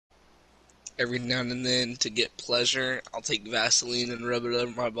every now and then to get pleasure, I'll take Vaseline and rub it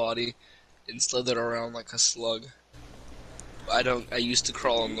over my body and slither around like a slug. I used to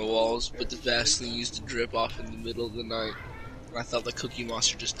crawl on the walls, but the Vaseline used to drip off in the middle of the night. And I thought the Cookie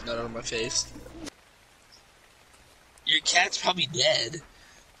Monster just nut on my face. Your cat's probably dead.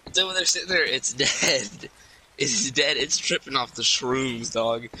 It's over there sitting there, it's dead. It's dead, it's tripping off the shrooms,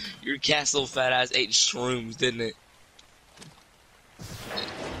 dog. Your cat's little fat ass ate shrooms, didn't it?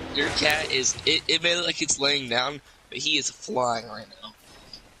 Your cat is, it may look like it's laying down, but he is flying right now.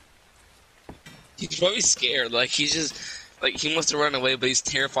 He's probably scared, like he's just, like he wants to run away, but he's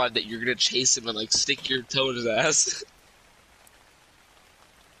terrified that you're gonna chase him and like stick your toe in his ass.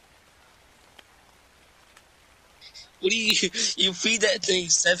 What do you feed that thing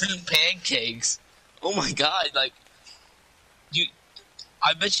 7 pancakes? Oh my god, like,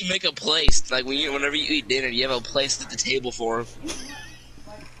 I bet you make a place, like whenever you eat dinner, you have a place at the table for him.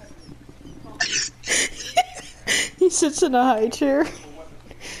 He sits in a high chair.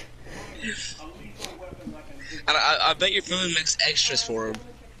 And I bet your family makes extras for him.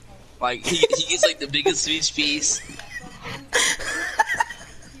 Like, he gets like the biggest sweet piece.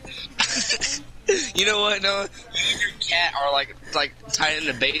 You know what, Noah? You and your cat are like tied in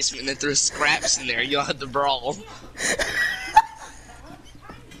the basement and then there's scraps in there, you'll have to brawl.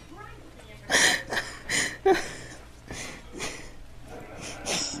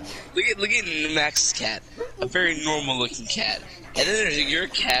 Look at Max's cat. A very normal looking cat. And then there's your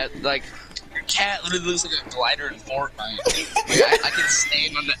cat, like, your cat literally looks like a glider in Fortnite. Like, I can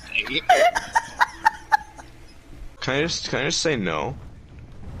stand on that thing. Can I just say no?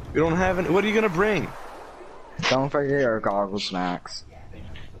 You don't have any. What are you gonna bring? Don't forget your goggles, Max.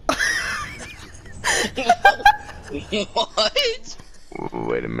 What?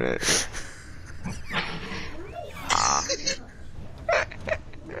 Wait a minute.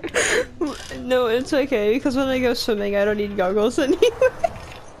 No, it's okay, because when I go swimming, I don't need goggles anyway.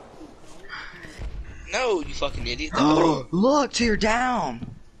 No, you fucking idiot. Oh, look, you're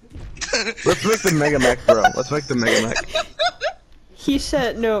down. Let's make the Mega Mech, bro. Let's make the Mega Mech. He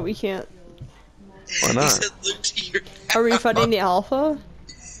said, no, we can't. Why not? He said, look to your Are we fighting the alpha?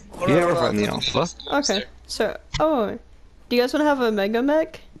 Yeah, we're fighting the alpha. Okay, so, oh, do you guys want to have a mega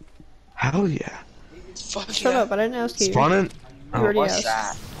mech? Hell yeah. Fuck Shut yeah. up, I didn't ask you. Spawn it. You already What's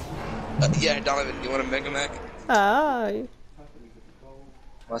asked. that? Yeah, Donovan, you want a Mega Mech? Ah,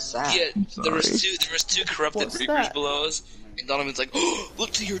 What's that? Yeah, there was two corrupted What's Reapers that? below us, and Donovan's like, oh,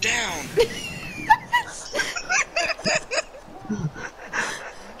 look to your down!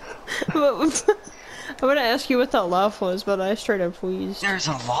 I'm gonna ask you what that laugh was, but I straight up wheezed. There's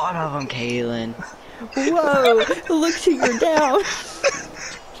a lot of them, Kaylin. Whoa, look to your down.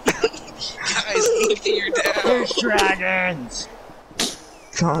 Guys, look to your down! There's dragons!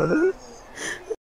 Donovan?